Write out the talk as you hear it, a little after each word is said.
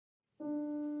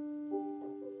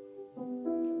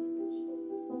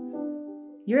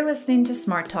You're listening to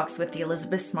Smart Talks with the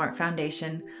Elizabeth Smart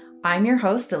Foundation. I'm your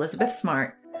host, Elizabeth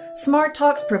Smart. Smart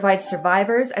Talks provides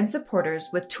survivors and supporters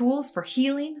with tools for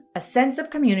healing, a sense of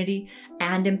community,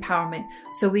 and empowerment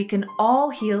so we can all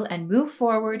heal and move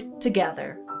forward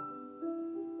together.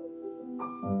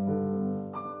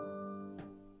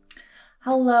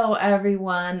 Hello,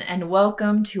 everyone, and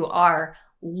welcome to our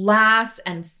last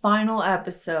and final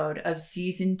episode of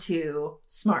Season 2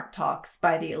 Smart Talks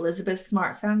by the Elizabeth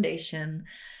Smart Foundation.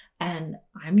 And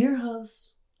I'm your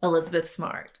host, Elizabeth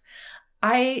Smart.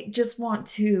 I just want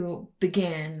to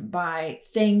begin by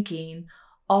thanking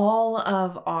all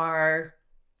of our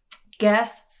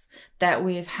guests that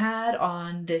we've had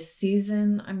on this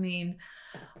season. I mean,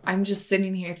 I'm just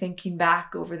sitting here thinking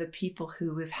back over the people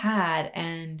who we've had,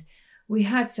 and we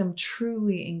had some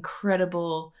truly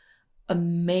incredible,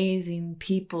 amazing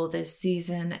people this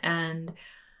season. And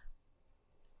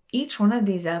each one of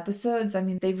these episodes, I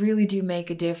mean, they really do make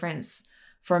a difference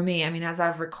for me. I mean, as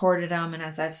I've recorded them and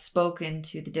as I've spoken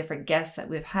to the different guests that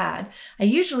we've had, I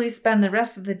usually spend the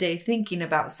rest of the day thinking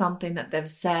about something that they've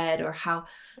said or how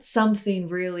something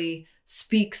really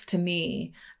speaks to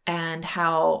me and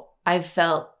how I've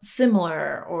felt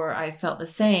similar or I felt the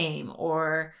same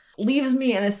or leaves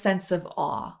me in a sense of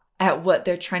awe at what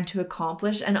they're trying to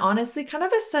accomplish. And honestly, kind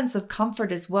of a sense of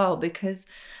comfort as well, because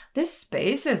this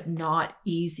space is not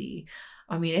easy.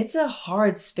 I mean, it's a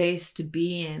hard space to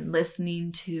be in,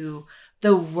 listening to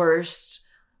the worst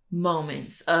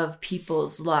moments of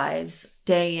people's lives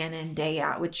day in and day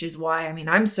out, which is why, I mean,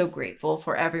 I'm so grateful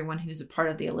for everyone who's a part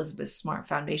of the Elizabeth Smart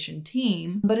Foundation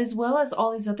team, but as well as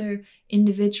all these other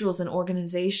individuals and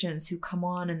organizations who come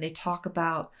on and they talk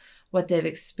about what they've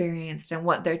experienced and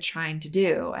what they're trying to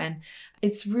do. And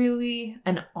it's really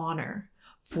an honor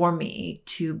for me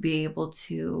to be able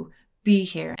to be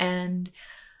here. And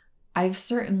I've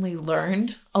certainly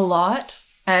learned a lot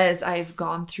as I've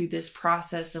gone through this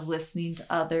process of listening to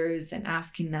others and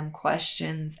asking them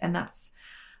questions. And that's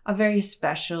a very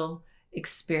special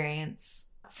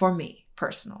experience for me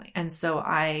personally. And so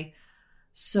I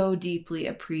so deeply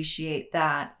appreciate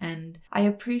that. And I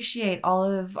appreciate all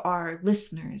of our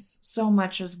listeners so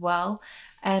much as well.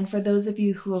 And for those of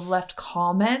you who have left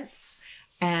comments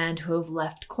and who have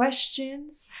left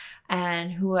questions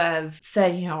and who have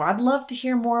said, I'd love to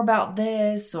hear more about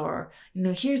this, or,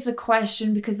 here's a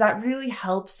question, because that really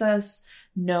helps us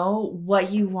know what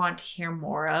you want to hear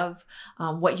more of,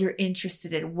 what you're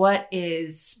interested in, what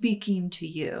is speaking to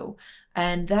you.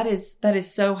 And that is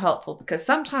so helpful, because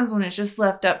sometimes when it's just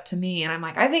left up to me and I'm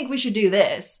like, I think we should do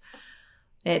this,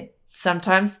 it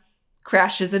sometimes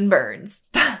crashes and burns.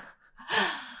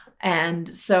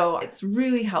 And so it's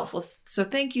really helpful. So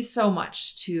thank you so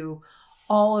much to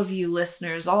all of you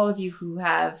listeners, all of you who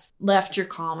have left your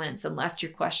comments and left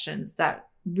your questions. That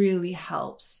really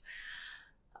helps.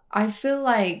 I feel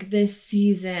like this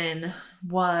season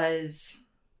was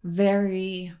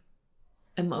very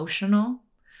emotional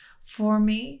for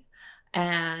me,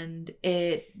 and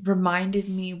it reminded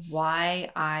me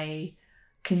why I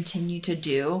continue to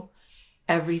do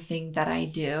everything that I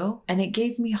do, and it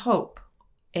gave me hope.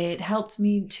 It helped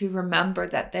me to remember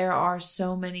that there are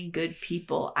so many good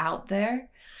people out there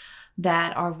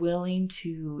that are willing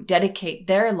to dedicate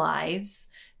their lives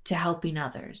to helping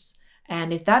others.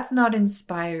 And if that's not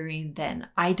inspiring, then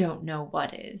I don't know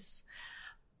what is.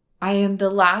 I am the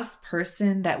last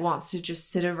person that wants to just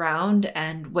sit around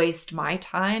and waste my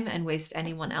time and waste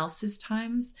anyone else's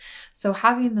times. So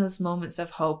having those moments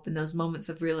of hope and those moments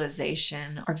of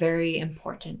realization are very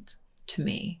important to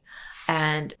me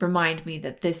and remind me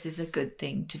that this is a good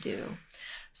thing to do.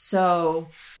 So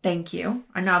thank you.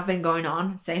 I know I've been going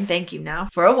on saying thank you now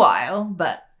for a while,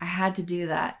 but I had to do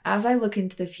that. As I look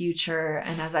into the future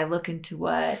and as I look into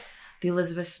what the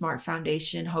Elizabeth Smart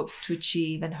Foundation hopes to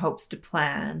achieve and hopes to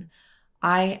plan,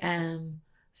 I am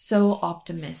so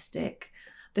optimistic.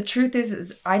 The truth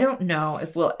is I don't know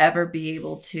if we'll ever be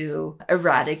able to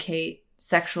eradicate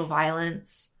sexual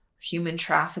violence, human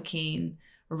trafficking,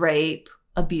 rape,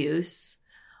 abuse,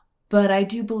 but I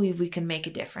do believe we can make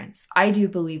a difference. I do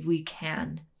believe we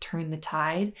can turn the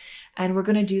tide, and we're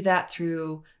going to do that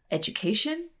through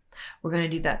education. We're going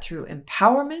to do that through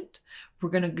empowerment. We're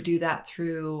going to do that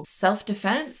through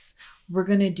self-defense. We're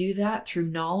going to do that through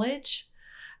knowledge,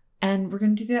 and we're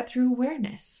going to do that through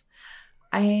awareness.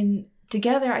 And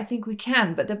together, I think we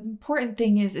can. But the important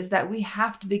thing is that we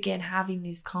have to begin having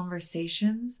these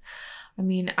conversations. I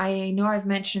mean, I know I've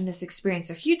mentioned this experience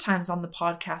a few times on the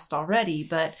podcast already,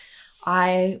 but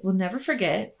I will never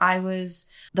forget. I was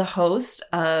the host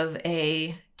of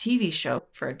a TV show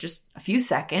for just a few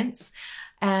seconds,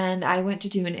 and I went to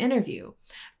do an interview,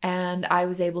 and I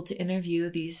was able to interview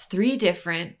these 3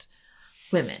 different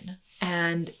women,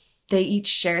 and they each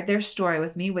shared their story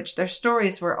with me, which their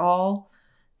stories were all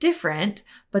different,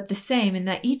 but the same in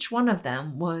that each one of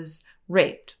them was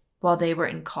raped while they were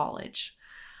in college.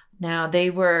 Now, they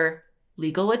were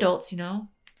legal adults, the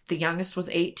youngest was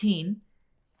 18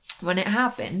 when it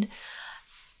happened.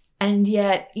 And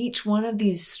yet each one of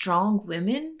these strong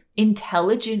women,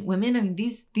 intelligent women, I mean,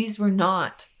 these were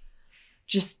not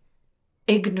just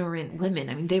ignorant women.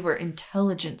 I mean, they were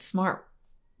intelligent, smart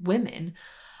women.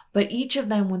 But each of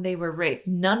them, when they were raped,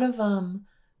 none of them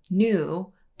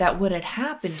knew that what had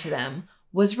happened to them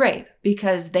was rape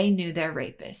because they knew their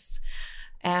rapists.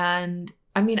 And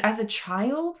I mean, as a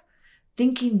child,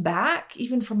 thinking back,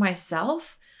 even for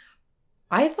myself,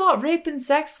 I thought rape and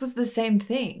sex was the same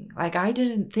thing. Like, I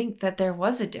didn't think that there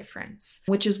was a difference,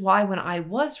 which is why when I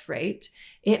was raped,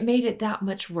 it made it that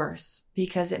much worse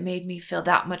because it made me feel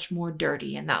that much more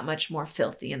dirty and that much more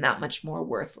filthy and that much more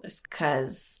worthless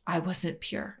because I wasn't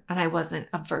pure and I wasn't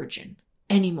a virgin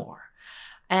anymore.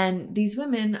 And these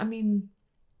women, I mean,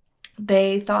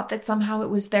 they thought that somehow it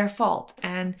was their fault.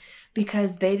 And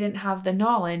because they didn't have the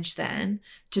knowledge then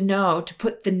to know, to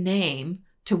put the name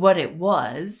to what it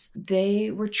was,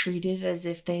 they were treated as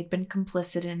if they'd been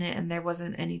complicit in it and there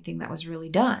wasn't anything that was really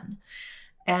done.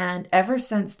 And ever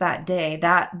since that day,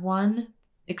 that one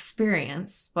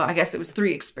experience, well, I guess it was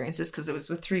 3 experiences because it was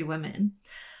with 3 women.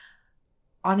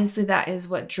 Honestly, that is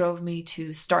what drove me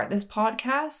to start this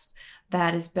podcast.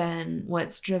 That has been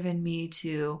what's driven me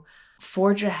to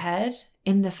forge ahead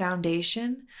in the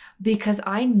foundation, because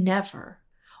I never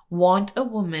want a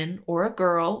woman or a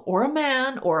girl or a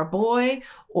man or a boy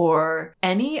or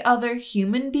any other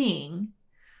human being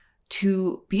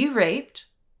to be raped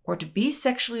or to be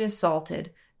sexually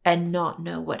assaulted and not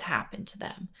know what happened to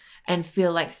them and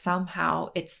feel like somehow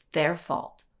it's their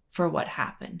fault for what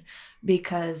happened,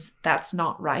 because that's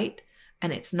not right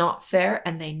and it's not fair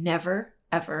and they never,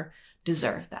 ever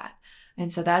deserve that.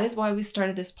 And so that is why we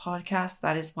started this podcast.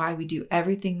 That is why we do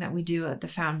everything that we do at the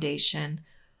foundation,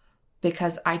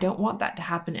 because I don't want that to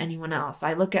happen to anyone else.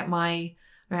 I look at I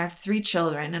have 3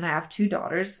 children and I have 2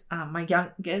 daughters. My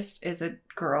youngest is a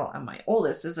girl and my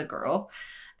oldest is a girl.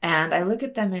 And I look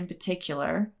at them in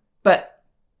particular, but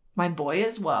my boy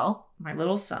as well, my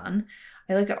little son.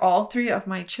 I look at all 3 of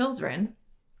my children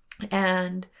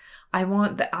and I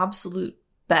want the absolute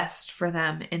best for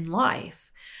them in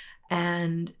life.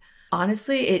 And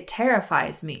honestly, it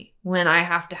terrifies me when I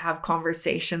have to have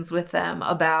conversations with them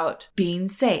about being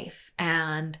safe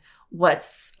and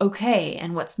what's okay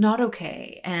and what's not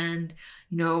okay. And,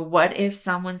 what if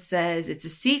someone says it's a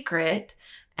secret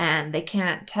and they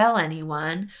can't tell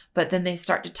anyone, but then they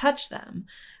start to touch them,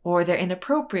 or they're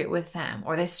inappropriate with them,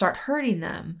 or they start hurting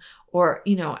them, or,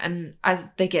 and as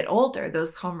they get older,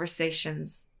 those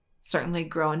conversations certainly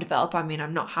grow and develop. I mean,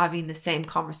 I'm not having the same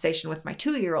conversation with my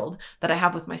 2-year-old that I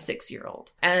have with my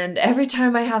 6-year-old. And every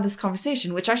time I have this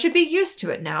conversation, which I should be used to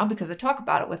it now because I talk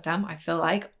about it with them, I feel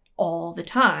like all the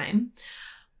time,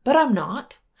 but I'm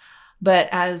not. But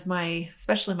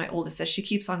especially my oldest, as she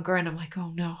keeps on growing, I'm like,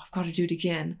 oh no, I've got to do it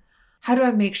again. How do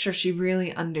I make sure she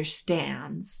really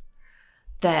understands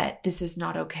that this is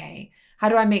not okay? How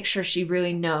do I make sure she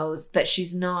really knows that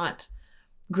she's not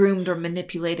groomed or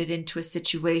manipulated into a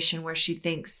situation where she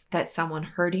thinks that someone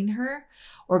hurting her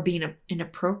or being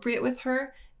inappropriate with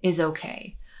her is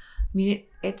okay? I mean,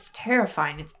 it's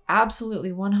terrifying. It's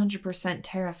absolutely 100%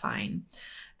 terrifying.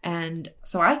 And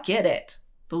so I get it.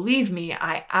 Believe me,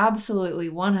 I absolutely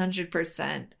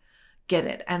 100% get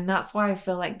it. And that's why I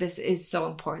feel like this is so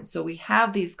important. So we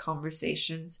have these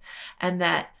conversations, and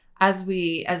that as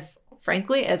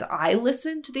I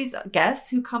listen to these guests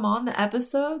who come on the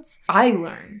episodes, I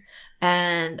learn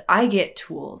and I get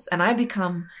tools and I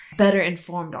become better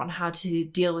informed on how to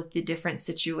deal with the different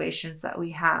situations that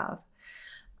we have.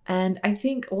 And I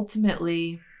think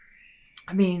ultimately,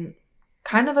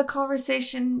 kind of a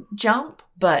conversation jump,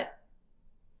 but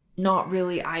not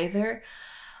really either.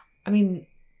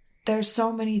 There's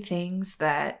so many things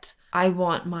that I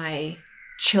want my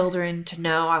children to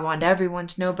know. I want everyone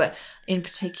to know, but in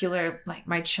particular, like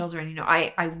my children,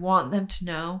 I want them to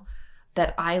know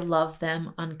that I love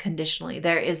them unconditionally.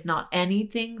 There is not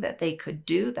anything that they could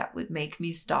do that would make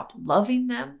me stop loving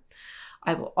them.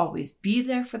 I will always be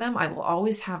there for them. I will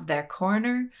always have their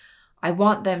corner. I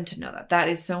want them to know that. That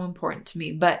is so important to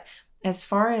me. But as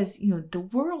far as, the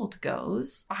world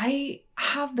goes, I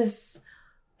have this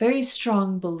very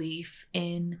strong belief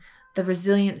in the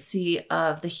resiliency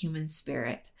of the human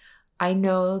spirit. I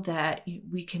know that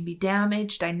we can be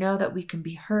damaged. I know that we can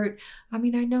be hurt. I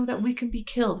know that we can be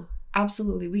killed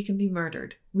absolutely, we can be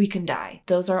murdered. We can die.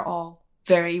 Those are all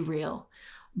very real.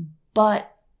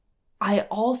 But I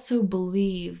also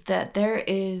believe that there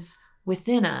is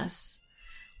within us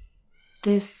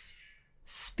this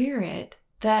spirit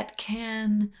that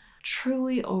can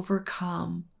truly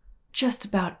overcome just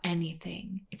about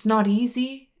anything. It's not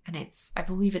easy, and I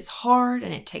believe it's hard,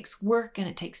 and it takes work, and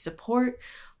it takes support,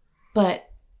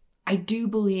 but I do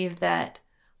believe that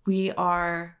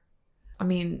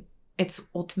it's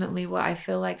ultimately what I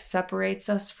feel like separates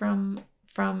us from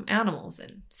animals.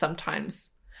 And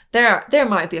sometimes there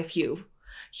might be a few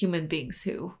human beings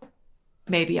who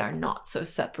maybe are not so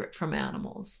separate from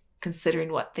animals,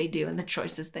 considering what they do and the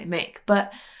choices they make.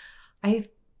 But I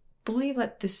believe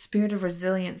that this spirit of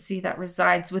resiliency that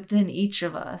resides within each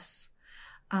of us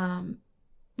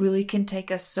really can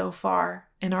take us so far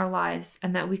in our lives,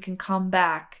 and that we can come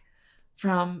back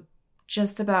from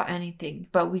just about anything,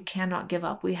 but we cannot give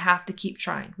up. We have to keep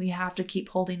trying. We have to keep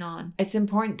holding on. It's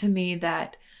important to me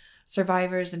that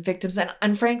survivors and victims,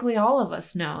 and frankly, all of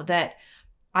us know that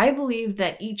I believe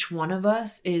that each one of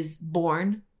us is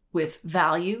born with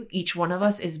value. Each one of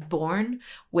us is born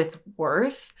with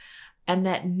worth, and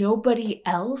that nobody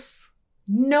else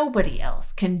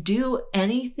can do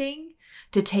anything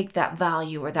to take that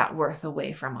value or that worth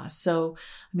away from us. So,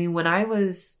 when I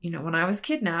was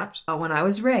kidnapped, when I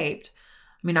was raped,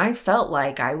 I felt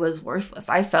like I was worthless.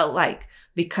 I felt like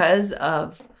because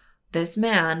of this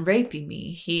man raping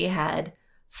me, he had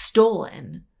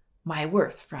stolen my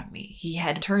worth from me. He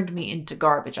had turned me into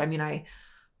garbage. I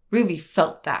really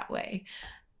felt that way.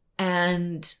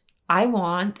 And I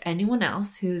want anyone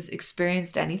else who's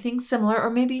experienced anything similar, or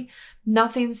maybe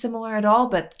nothing similar at all,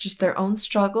 but just their own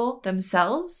struggle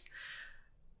themselves,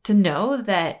 to know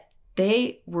that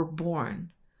they were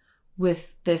born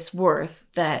with this worth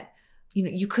that,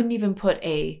 you couldn't even put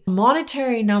a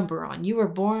monetary number on. You were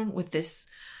born with this,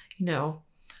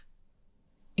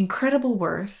 incredible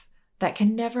worth that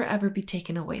can never, ever be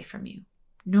taken away from you.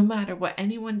 No matter what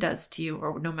anyone does to you,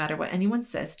 or no matter what anyone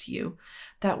says to you,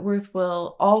 that worth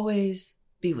will always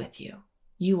be with you.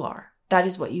 You are. That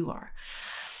is what you are.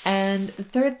 And the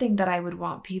third thing that I would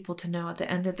want people to know at the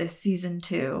end of this season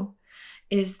 2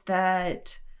 is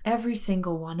that every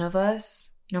single one of us,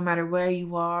 no matter where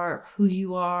you are, or who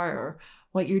you are, or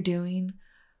what you're doing,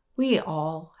 we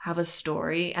all have a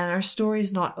story, and our story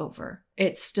is not over.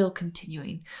 It's still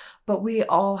continuing, but we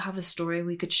all have a story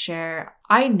we could share.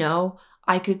 I know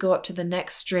I could go up to the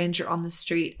next stranger on the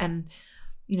street and,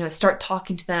 start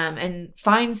talking to them and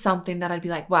find something that I'd be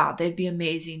like, wow, they'd be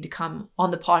amazing to come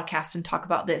on the podcast and talk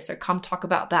about this, or come talk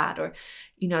about that. Or,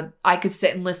 I could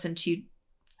sit and listen to you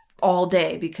all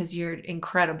day because you're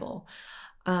incredible.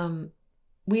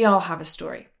 We all have a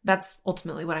story. That's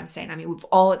ultimately what I'm saying. We've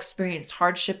all experienced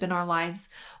hardship in our lives.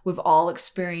 We've all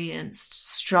experienced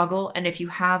struggle. And if you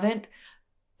haven't,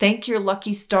 thank your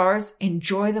lucky stars,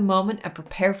 enjoy the moment, and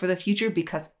prepare for the future,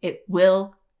 because it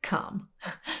will come.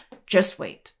 Just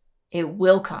wait. It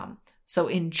will come. So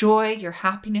enjoy your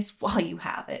happiness while you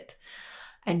have it.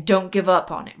 And don't give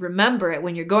up on it. Remember it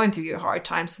when you're going through your hard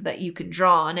times, so that you can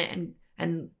draw on it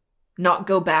and not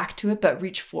go back to it, but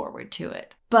reach forward to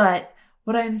it. But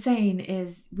what I'm saying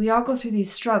is, we all go through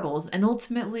these struggles, and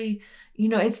ultimately,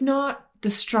 it's not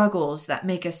the struggles that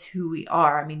make us who we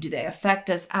are. Do they affect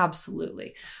us?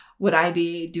 Absolutely. Would I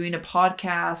be doing a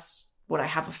podcast? Would I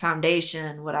have a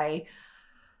foundation? Would I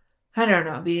don't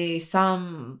know, be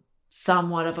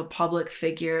somewhat of a public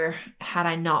figure had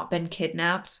I not been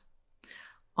kidnapped?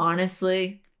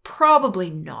 Honestly,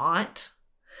 probably not.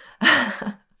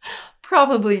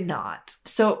 Probably not.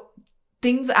 So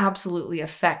things absolutely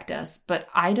affect us, but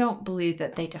I don't believe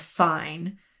that they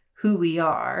define who we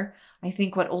are. I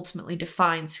think what ultimately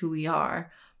defines who we are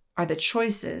the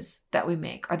choices that we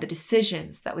make, are the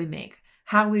decisions that we make,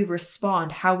 how we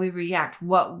respond, how we react,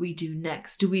 what we do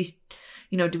next. Do we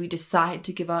decide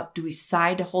to give up? Do we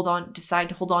decide to hold on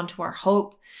to our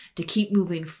hope, to keep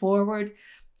moving forward,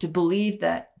 to believe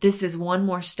that this is one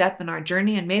more step in our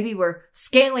journey, and maybe we're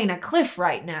scaling a cliff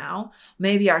right now.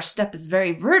 Maybe our step is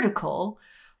very vertical,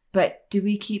 but do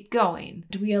we keep going?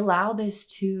 Do we allow this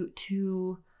to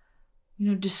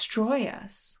destroy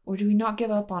us? Or do we not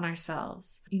give up on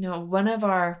ourselves? One of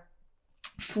our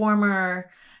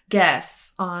former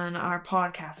guests on our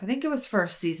podcast, I think it was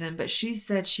first season, but she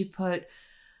said she put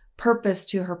purpose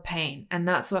to her pain, and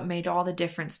that's what made all the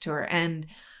difference to her. And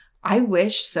I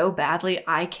wish so badly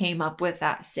I came up with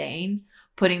that saying,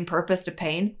 putting purpose to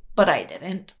pain, but I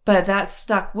didn't. But that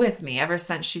stuck with me ever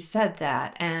since she said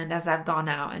that. And as I've gone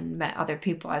out and met other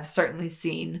people, I've certainly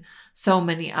seen so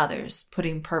many others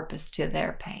putting purpose to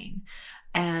their pain.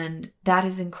 And that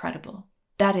is incredible.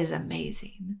 that is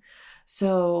amazing.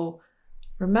 So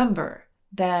remember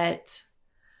that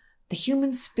the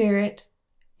human spirit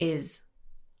is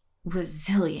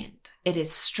resilient. It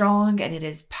is strong and it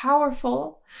is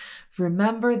powerful.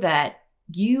 Remember that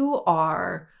you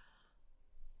are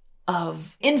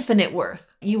of infinite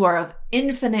worth. You are of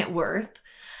infinite worth,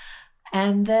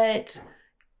 and that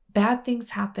bad things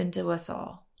happen to us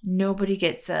all. Nobody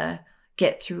gets a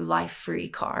get through life free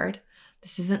card.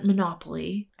 This isn't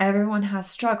Monopoly. Everyone has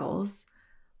struggles,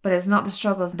 but it's not the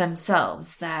struggles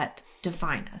themselves that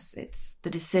define us. It's the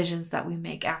decisions that we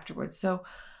make afterwards. So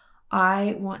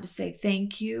I want to say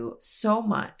thank you so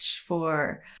much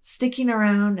for sticking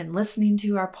around and listening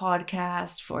to our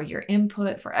podcast, for your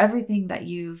input, for everything that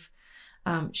you've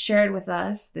shared with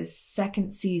us this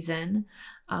second season.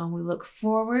 We look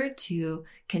forward to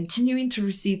continuing to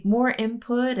receive more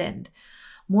input and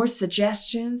more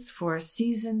suggestions for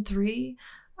season 3.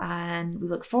 And we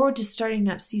look forward to starting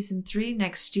up season 3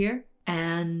 next year.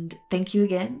 And thank you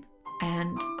again.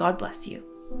 And God bless you.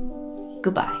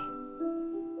 Goodbye.